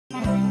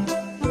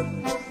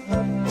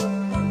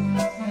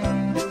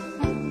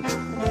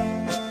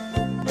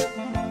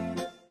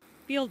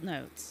Field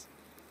Notes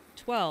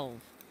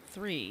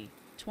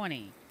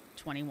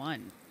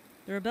 12/3/2021.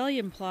 The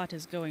rebellion plot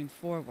is going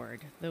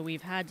forward, though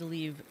we've had to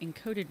leave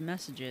encoded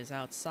messages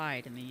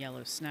outside in the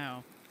yellow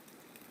snow.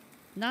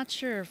 Not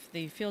sure if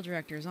the field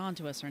director's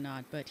onto us or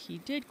not, but he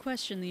did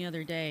question the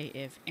other day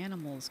if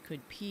animals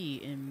could pee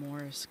in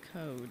Morse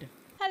code.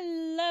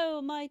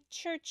 Hello, my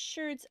church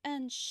shirts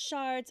and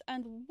shards,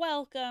 and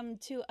welcome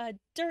to a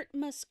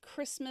Dirtmas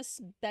Christmas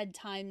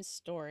bedtime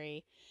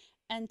story.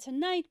 And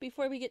tonight,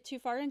 before we get too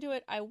far into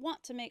it, I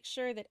want to make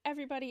sure that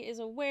everybody is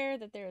aware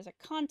that there is a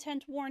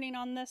content warning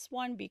on this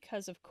one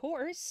because, of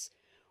course,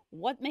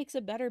 what makes a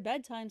better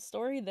bedtime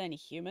story than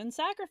human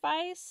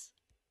sacrifice?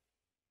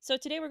 So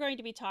today we're going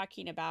to be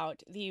talking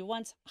about the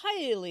once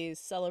highly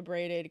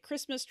celebrated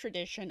Christmas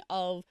tradition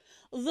of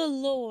the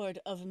Lord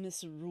of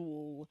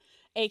Misrule,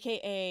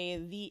 aka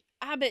the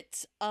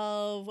Abbot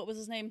of, what was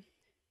his name?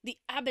 The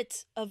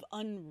Abbot of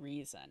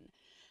Unreason.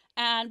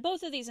 And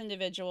both of these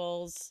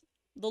individuals,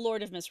 the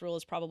Lord of Misrule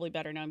is probably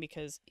better known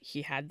because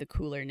he had the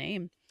cooler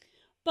name.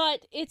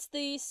 But it's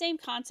the same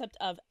concept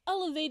of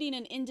elevating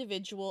an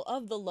individual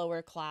of the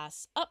lower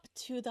class up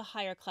to the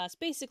higher class,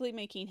 basically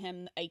making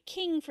him a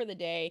king for the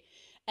day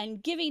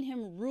and giving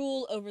him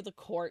rule over the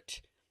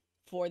court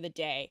for the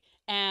day.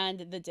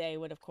 And the day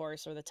would, of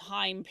course, or the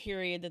time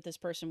period that this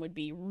person would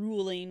be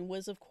ruling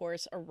was, of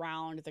course,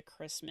 around the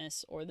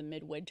Christmas or the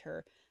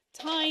midwinter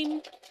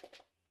time.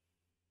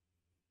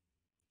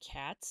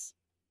 Cats.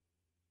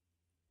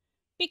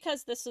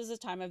 Because this is a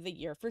time of the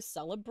year for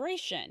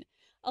celebration.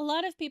 A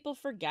lot of people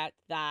forget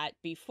that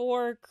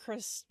before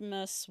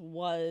Christmas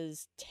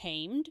was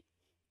tamed,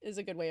 is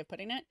a good way of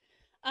putting it,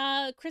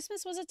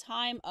 Christmas was a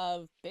time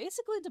of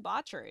basically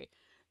debauchery.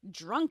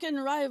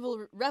 Drunken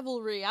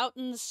revelry out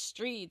in the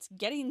streets,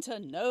 getting to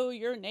know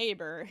your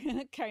neighbor,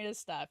 kind of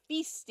stuff.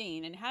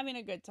 Feasting and having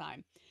a good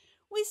time.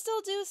 We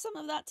still do some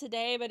of that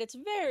today, but it's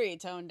very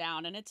toned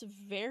down and it's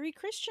very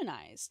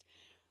Christianized.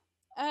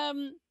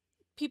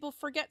 People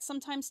forget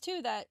sometimes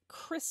too that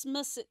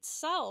Christmas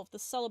itself, the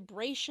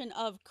celebration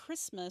of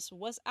Christmas,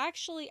 was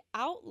actually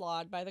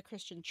outlawed by the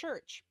Christian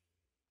church.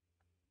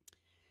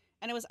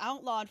 And it was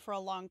outlawed for a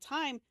long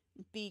time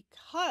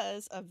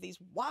because of these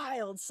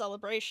wild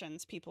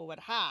celebrations people would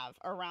have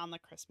around the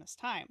Christmas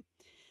time.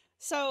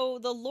 So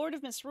the Lord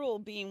of Misrule,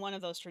 being one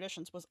of those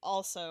traditions, was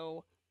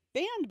also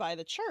banned by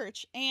the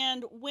church.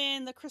 And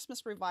when the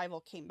Christmas revival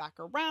came back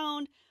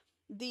around,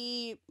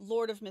 the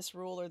Lord of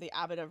Misrule, or the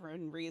Abbot of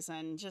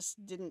Unreason,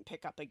 just didn't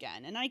pick up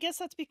again. And I guess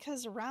that's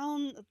because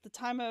around the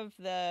time of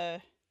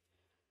the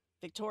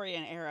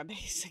Victorian Era,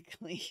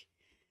 basically,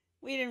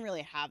 we didn't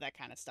really have that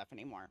kind of stuff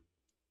anymore.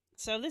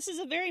 So this is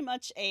a very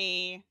much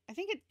I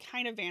think it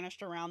kind of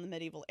vanished around the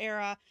medieval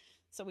era,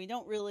 so we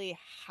don't really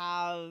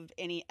have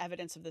any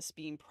evidence of this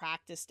being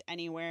practiced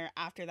anywhere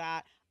after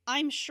that.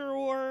 I'm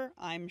sure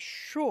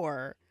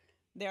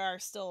there are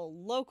still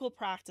local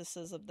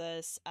practices of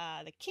this.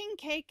 The king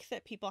cake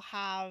that people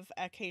have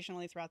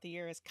occasionally throughout the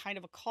year is kind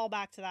of a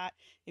callback to that.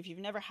 If you've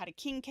never had a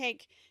king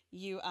cake,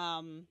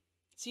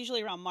 it's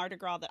usually around Mardi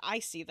Gras that I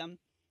see them.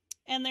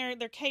 And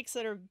they're cakes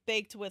that are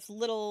baked with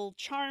little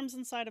charms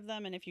inside of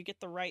them. And if you get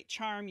the right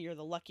charm, you're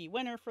the lucky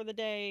winner for the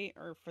day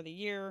or for the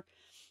year.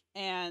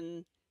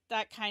 And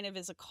that kind of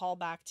is a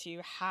callback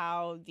to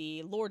how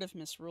the Lord of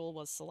Misrule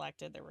was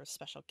selected. There were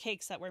special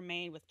cakes that were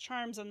made with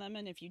charms in them,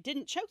 and if you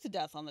didn't choke to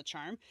death on the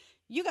charm,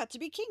 you got to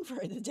be king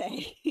for the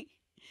day.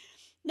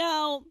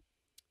 Now,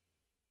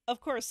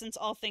 of course, since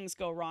all things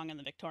go wrong in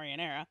the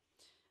Victorian era,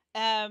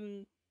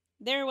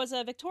 there was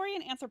a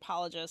Victorian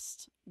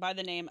anthropologist by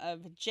the name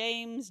of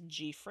James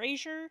G.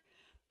 Fraser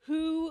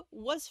who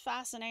was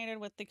fascinated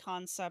with the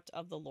concept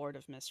of the Lord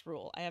of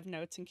Misrule. I have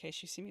notes in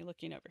case you see me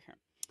looking over here.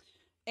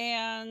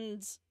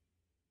 And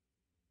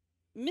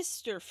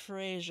Mr.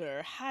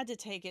 Fraser had to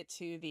take it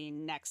to the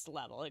next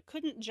level. It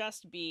couldn't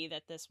just be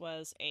that this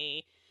was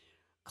a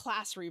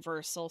class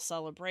reversal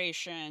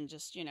celebration,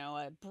 just,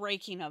 a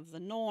breaking of the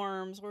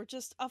norms, or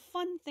just a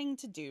fun thing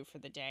to do for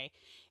the day.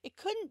 It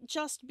couldn't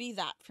just be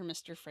that for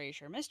Mr.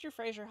 Fraser. Mr.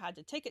 Fraser had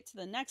to take it to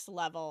the next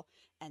level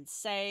and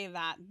say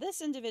that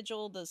this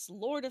individual, this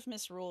Lord of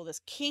Misrule,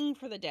 this king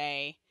for the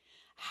day,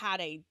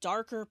 had a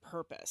darker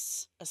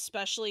purpose,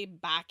 especially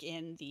back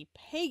in the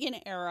pagan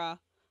era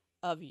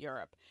of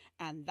Europe.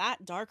 And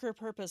that darker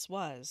purpose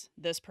was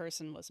this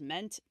person was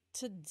meant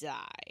to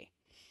die.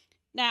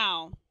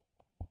 Now,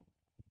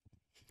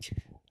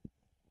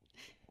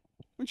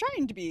 I'm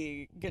trying to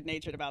be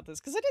good-natured about this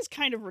because it is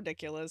kind of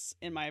ridiculous,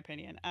 in my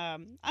opinion.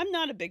 I'm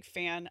not a big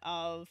fan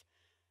of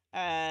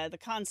the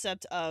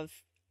concept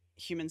of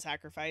human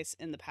sacrifice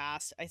in the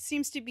past. It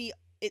seems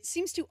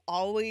to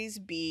always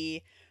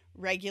be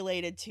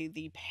regulated to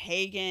the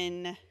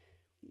pagan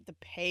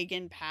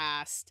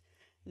past,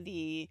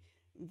 the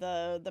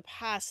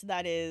past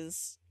that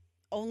is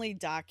only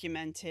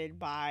documented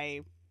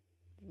by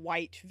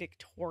white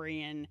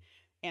Victorian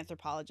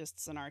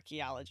anthropologists and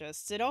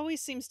archaeologists. It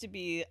always seems to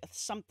be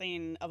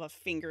something of a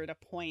finger to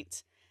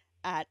point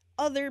at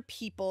other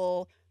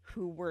people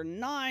who were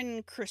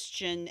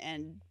non-Christian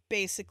and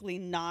basically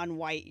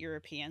non-white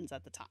Europeans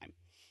at the time.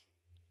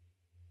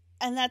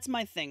 And that's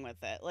my thing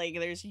with it. Like,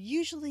 there's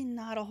usually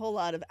not a whole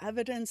lot of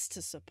evidence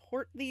to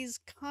support these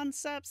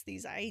concepts,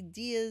 these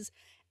ideas,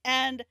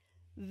 and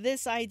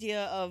this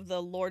idea of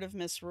the Lord of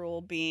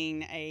Misrule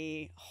being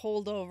a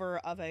holdover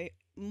of a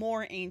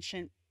more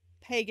ancient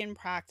pagan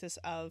practice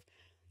of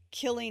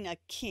killing a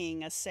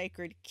king, a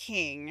sacred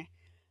king,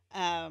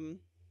 um,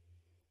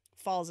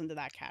 falls into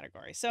that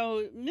category.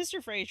 So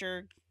Mr.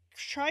 Fraser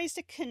tries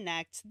to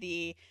connect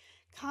the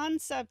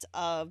concept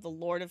of the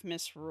Lord of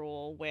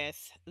Misrule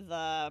with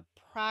the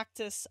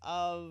practice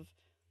of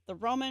the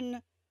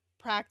Roman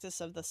practice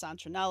of the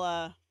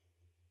Saturnalia.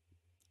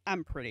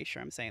 I'm pretty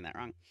sure I'm saying that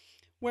wrong.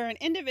 Where an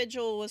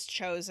individual was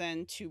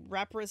chosen to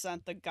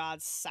represent the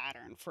god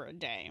Saturn for a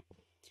day.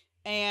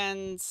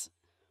 And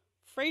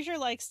Fraser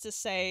likes to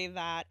say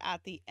that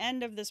at the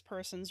end of this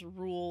person's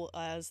rule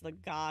as the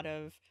god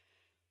of,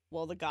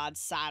 well, the god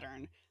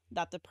Saturn,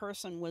 that the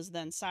person was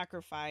then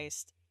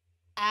sacrificed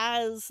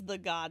as the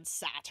god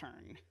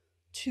Saturn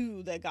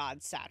to the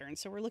god Saturn.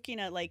 So we're looking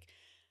at like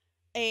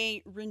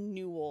a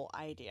renewal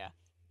idea.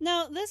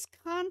 Now, this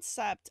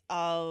concept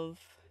of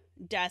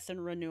death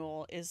and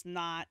renewal is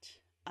not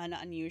an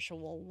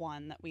unusual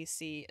one that we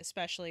see,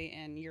 especially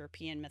in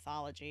European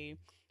mythology,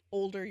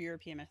 older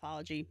European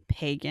mythology,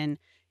 pagan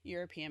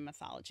European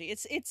mythology.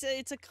 It's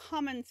a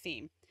common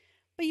theme.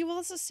 But you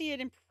also see it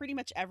in pretty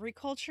much every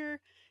culture.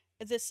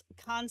 This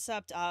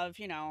concept of,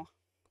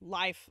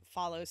 life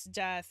follows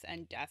death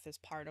and death is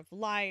part of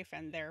life.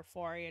 And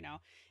therefore,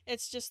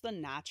 it's just the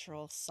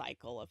natural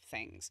cycle of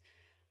things.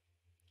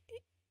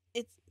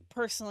 It's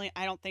personally,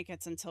 I don't think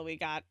it's until we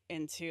got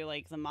into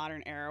like the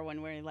modern era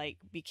when we like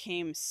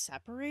became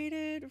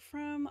separated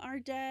from our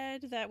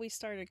dead that we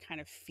started kind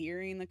of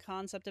fearing the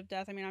concept of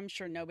death. I mean, I'm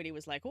sure nobody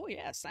was like, oh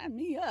yeah, sign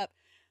me up.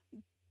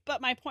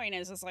 But my point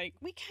is like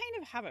we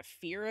kind of have a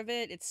fear of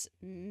it. It's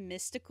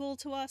mystical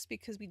to us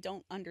because we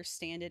don't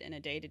understand it in a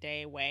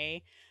day-to-day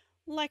way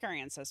like our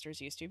ancestors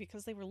used to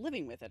because they were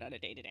living with it on a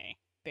day-to-day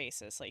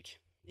basis. Like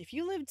if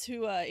you made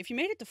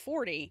it to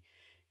 40,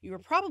 you were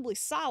probably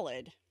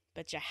solid,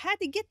 but you had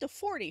to get to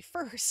 40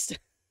 first.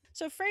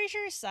 So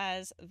Fraser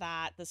says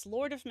that this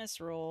Lord of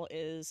Misrule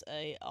is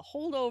a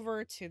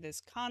holdover to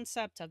this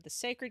concept of the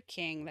sacred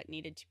king that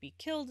needed to be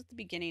killed at the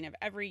beginning of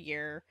every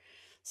year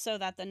so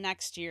that the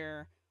next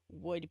year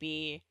would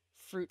be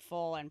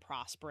fruitful and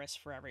prosperous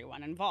for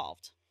everyone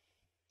involved.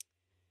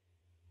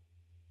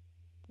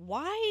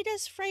 Why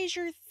does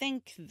Fraser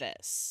think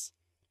this?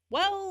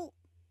 Well,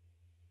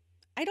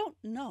 I don't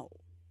know.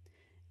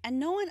 And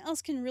no one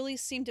else can really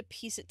seem to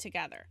piece it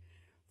together.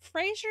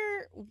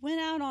 Fraser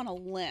went out on a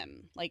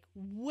limb, like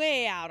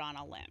way out on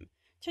a limb,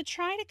 to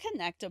try to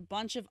connect a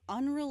bunch of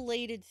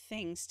unrelated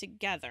things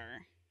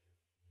together,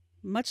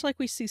 much like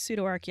we see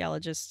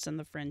pseudo-archaeologists in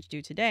the fringe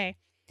do today,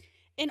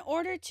 in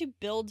order to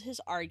build his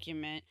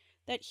argument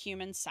that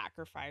human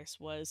sacrifice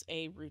was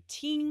a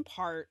routine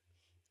part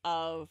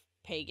of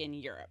pagan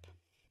Europe.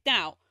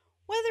 Now,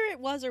 whether it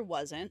was or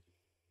wasn't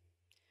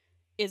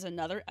is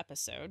another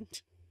episode.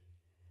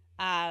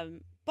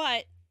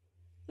 But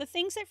the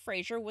things that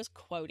Fraser was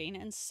quoting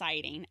and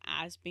citing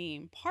as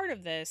being part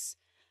of this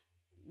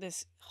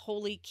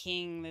holy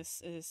king,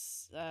 this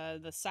is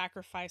the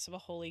sacrifice of a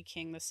holy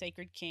king, the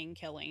sacred king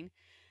killing,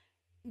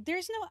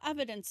 there's no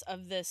evidence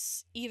of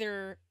this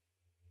either,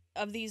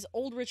 of these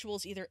old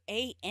rituals either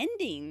A,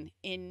 ending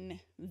in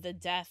the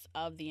death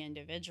of the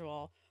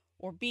individual,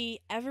 or B,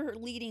 ever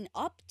leading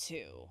up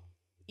to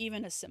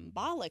even a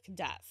symbolic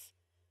death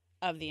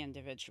of the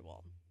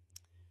individual.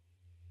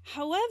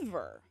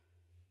 However,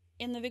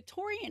 in the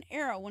Victorian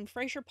era, when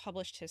Fraser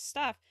published his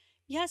stuff,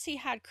 yes, he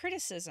had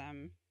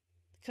criticism,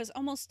 because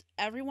almost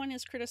everyone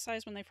is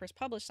criticized when they first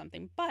publish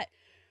something, but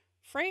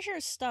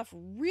Fraser's stuff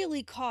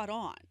really caught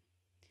on.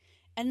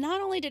 And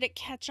not only did it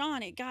catch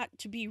on, it got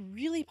to be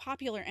really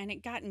popular and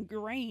it got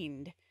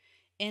ingrained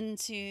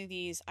into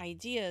these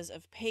ideas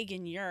of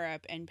pagan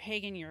Europe and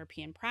pagan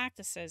European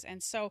practices.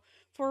 And so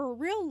for a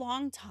real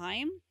long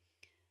time,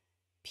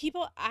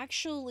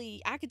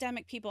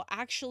 academic people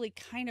actually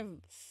kind of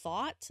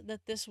thought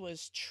that this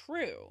was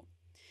true.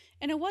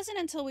 And it wasn't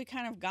until we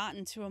kind of got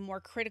into a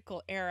more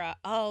critical era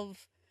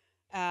of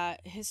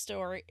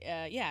history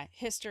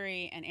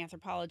and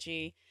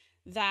anthropology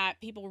that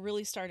people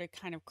really started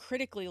kind of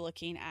critically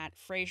looking at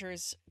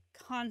Fraser's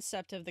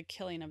concept of the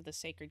killing of the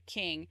sacred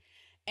king,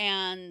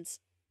 and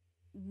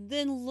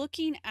then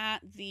looking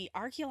at the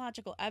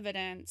archaeological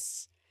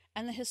evidence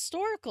and the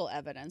historical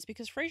evidence,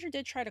 because Fraser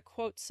did try to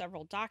quote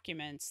several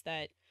documents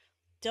that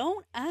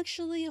don't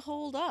actually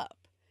hold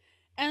up.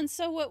 And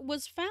so what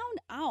was found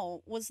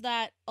out was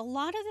that a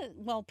lot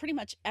of pretty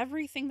much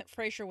everything that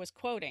Fraser was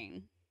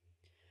quoting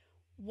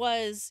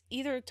was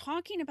either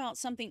talking about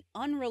something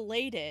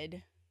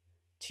unrelated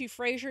to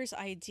Fraser's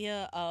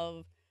idea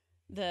of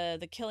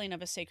the killing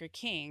of a sacred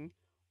king,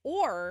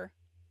 or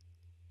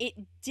it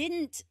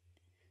didn't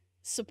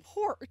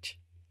support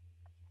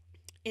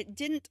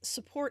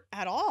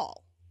at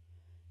all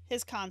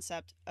his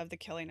concept of the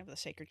killing of the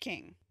sacred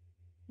king.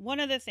 One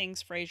of the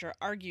things Fraser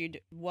argued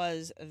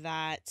was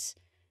that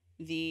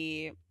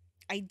the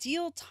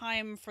ideal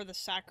time for the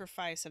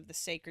sacrifice of the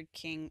sacred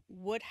king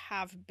would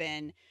have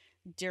been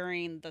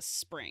during the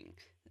spring,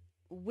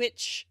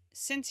 which,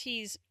 since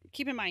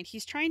keep in mind,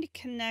 he's trying to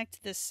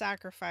connect this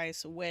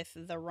sacrifice with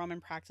the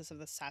Roman practice of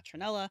the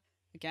Saturnella.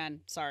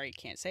 Again, sorry,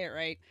 can't say it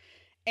right.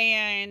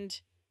 And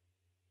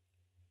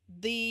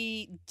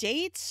the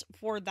dates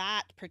for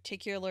that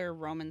particular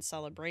Roman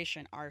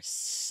celebration are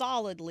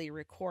solidly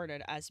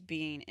recorded as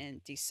being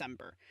in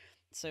December.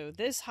 So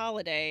this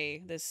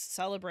holiday, this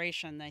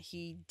celebration that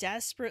he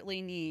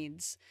desperately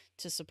needs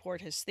to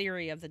support his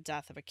theory of the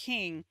death of a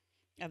king,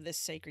 of this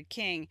sacred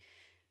king,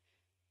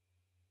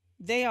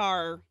 they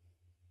are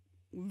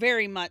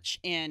very much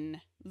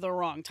in the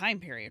wrong time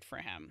period for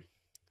him.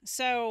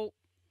 So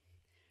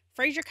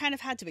Fraser kind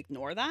of had to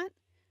ignore that,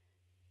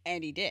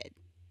 and he did.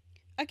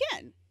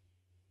 Again,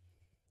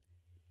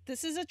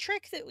 this is a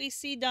trick that we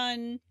see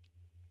done.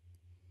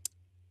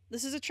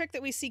 This is a trick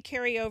that we see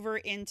carry over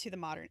into the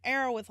modern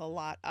era with a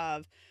lot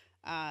of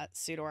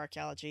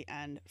pseudo-archaeology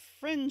and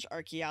fringe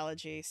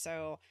archaeology.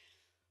 So,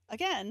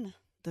 again,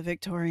 the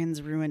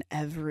Victorians ruin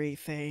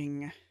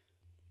everything.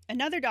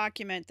 Another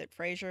document that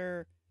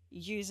Fraser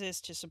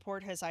uses to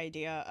support his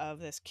idea of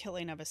this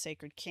killing of a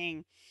sacred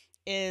king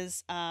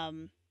is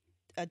a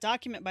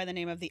document by the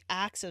name of the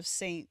Acts of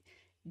Saint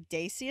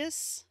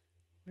Dacius.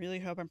 Really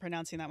hope I'm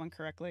pronouncing that one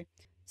correctly.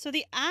 So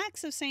the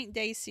Acts of Saint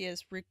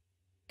Dacius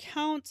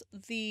recount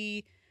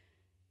the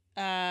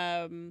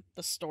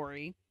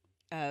story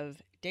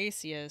of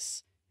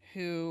Dacius,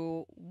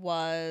 who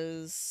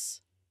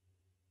was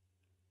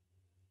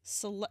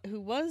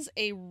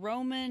a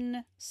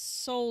Roman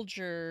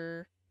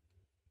soldier.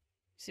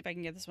 See if I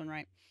can get this one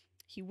right.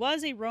 He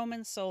was a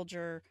Roman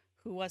soldier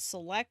who was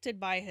selected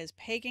by his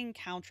pagan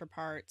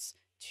counterparts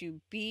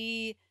to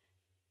be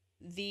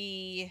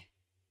the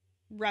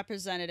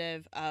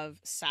representative of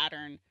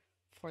Saturn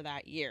for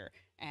that year.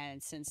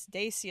 And since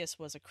Dacius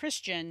was a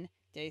Christian,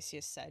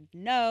 Dacius said,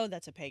 no,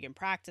 that's a pagan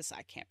practice.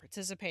 I can't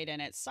participate in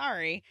it.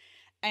 Sorry.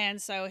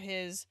 And so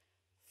his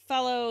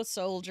fellow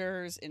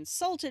soldiers,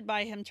 insulted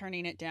by him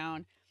turning it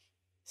down,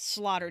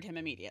 slaughtered him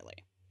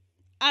immediately.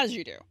 As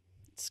you do.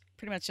 It's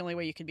pretty much the only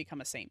way you could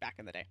become a saint back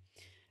in the day.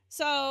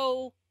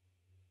 So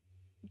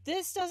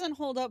this doesn't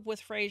hold up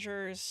with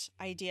Fraser's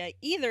idea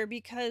either,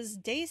 because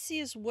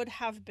Dacius would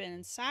have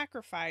been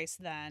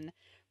sacrificed then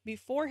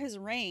before his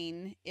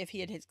reign, if he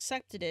had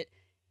accepted it,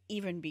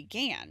 even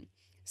began.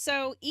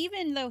 So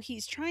even though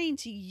he's trying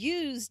to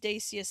use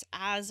Dacius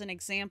as an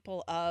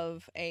example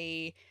of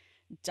a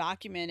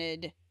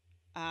documented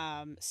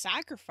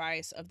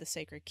sacrifice of the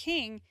sacred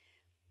king,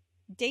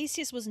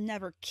 Dacius was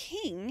never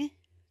king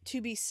to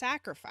be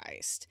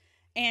sacrificed,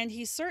 and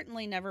he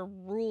certainly never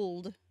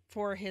ruled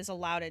for his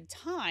allotted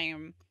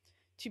time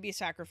to be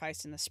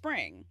sacrificed in the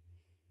spring.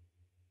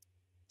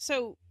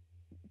 So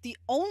the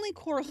only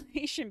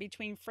correlation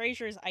between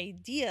Fraser's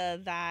idea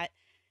that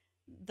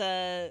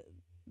the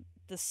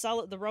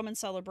Roman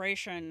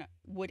celebration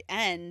would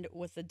end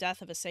with the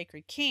death of a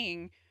sacred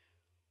king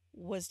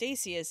was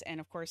Dacius, and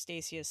of course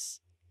Dacius,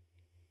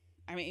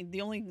 I mean,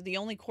 the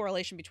only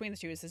correlation between the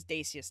two is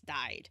Dacius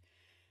died.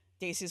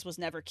 Dacius was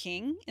never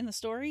king in the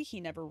story.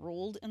 He never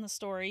ruled in the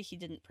story. He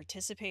didn't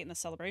participate in the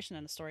celebration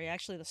in the story.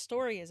 Actually, the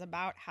story is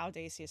about how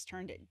Dacius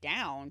turned it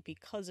down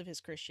because of his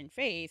Christian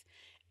faith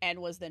and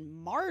was then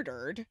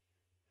martyred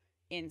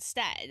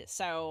instead.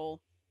 So,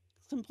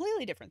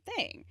 completely different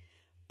thing.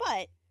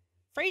 But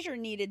Fraser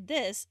needed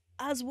this,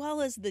 as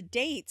well as the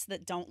dates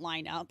that don't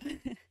line up,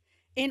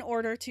 in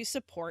order to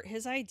support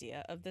his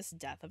idea of this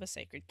death of a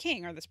sacred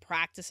king, or this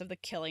practice of the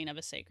killing of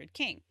a sacred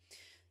king.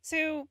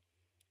 So,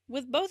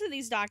 with both of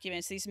these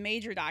documents, these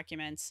major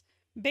documents,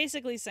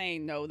 basically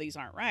saying, no, these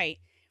aren't right,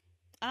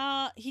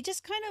 he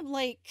just kind of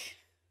like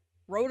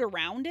wrote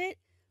around it,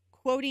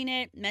 quoting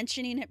it,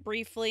 mentioning it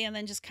briefly, and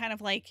then just kind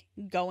of like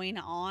going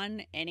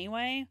on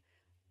anyway.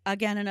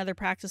 Again, another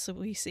practice that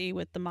we see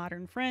with the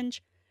modern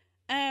fringe.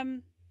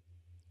 And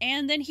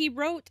then he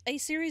wrote a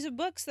series of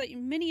books that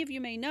many of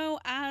you may know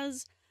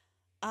as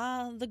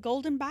The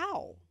Golden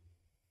Bough.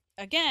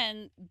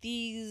 Again,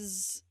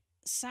 these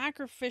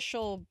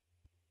sacrificial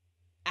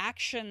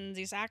actions,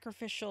 these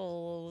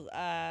sacrificial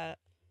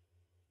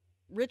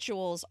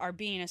rituals are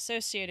being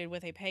associated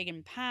with a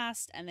pagan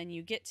past, and then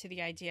you get to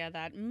the idea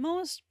that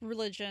most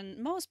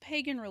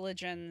pagan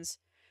religions,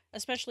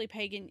 especially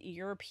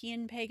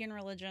European pagan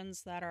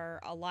religions that are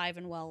alive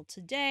and well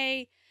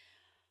today,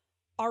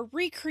 are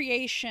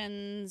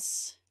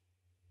recreations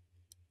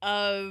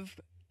of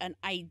an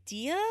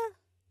idea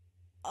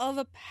of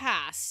a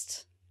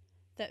past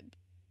that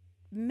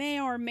may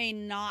or may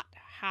not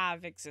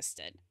have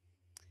existed.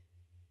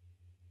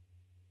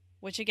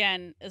 Which,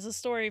 again, is a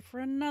story for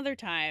another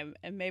time,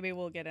 and maybe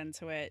we'll get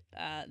into it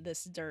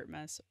this dirt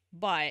mess.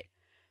 But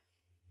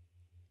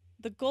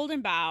The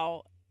Golden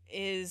Bough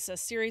is a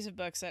series of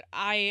books that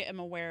I am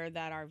aware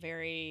that have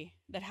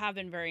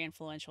been very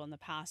influential in the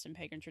past in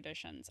pagan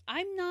traditions.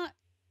 I'm not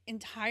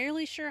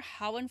entirely sure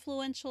how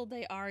influential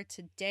they are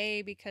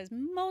today, because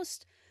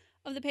most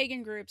of the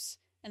pagan groups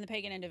and the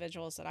pagan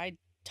individuals that I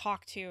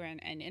talk to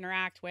and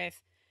interact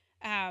with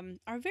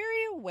are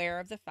very aware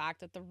of the fact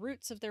that the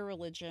roots of their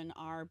religion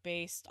are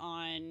based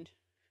on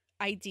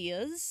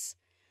ideas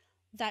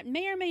that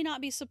may or may not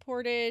be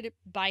supported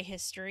by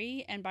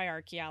history and by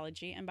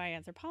archaeology and by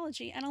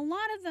anthropology. And a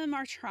lot of them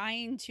are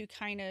trying to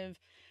kind of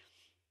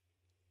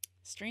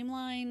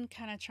streamline,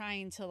 kind of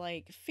trying to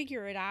like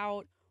figure it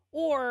out,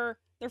 or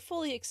they're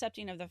fully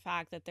accepting of the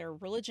fact that their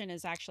religion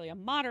is actually a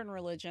modern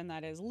religion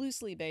that is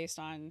loosely based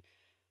on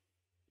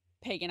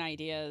pagan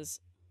ideas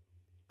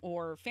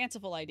or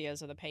fanciful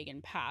ideas of the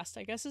pagan past,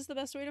 I guess is the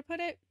best way to put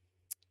it.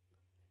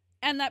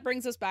 And that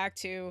brings us back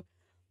to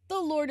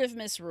the Lord of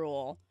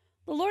Misrule.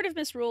 The Lord of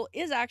Misrule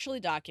is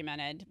actually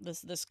documented,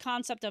 this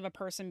concept of a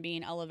person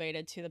being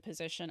elevated to the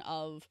position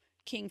of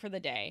king for the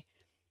day.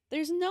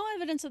 There's no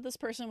evidence that this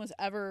person was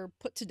ever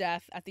put to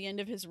death at the end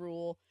of his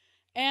rule,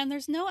 and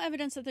there's no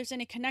evidence that there's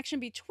any connection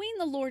between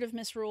the Lord of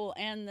Misrule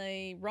and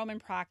the Roman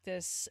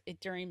practice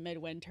during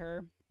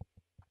midwinter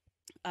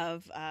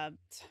of,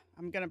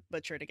 I'm going to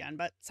butcher it again,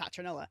 but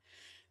Saturnilla.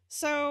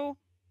 So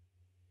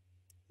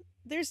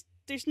there's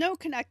no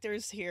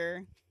connectors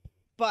here,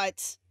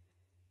 but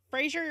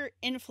Fraser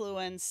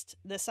influenced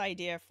this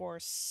idea for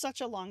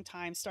such a long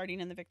time, starting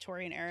in the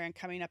Victorian era and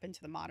coming up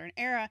into the modern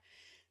era,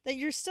 that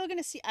you're still going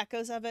to see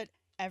echoes of it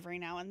every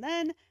now and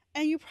then.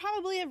 And you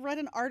probably have read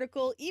an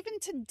article, even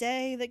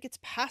today, that gets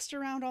passed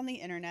around on the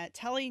internet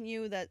telling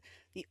you that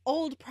the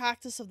old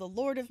practice of the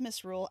Lord of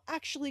Misrule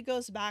actually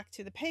goes back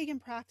to the pagan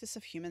practice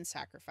of human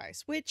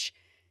sacrifice, which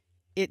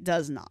it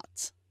does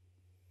not.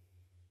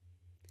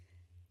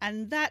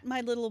 And that, my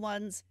little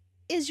ones,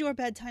 is your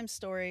bedtime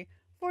story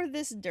for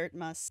this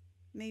Dirtmas.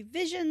 May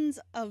visions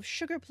of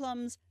sugar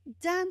plums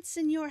dance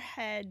in your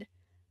head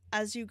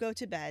as you go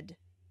to bed.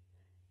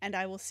 And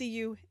I will see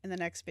you in the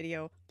next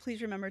video.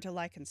 Please remember to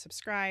like and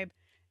subscribe,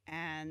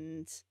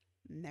 and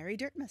Merry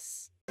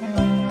Dirtmas!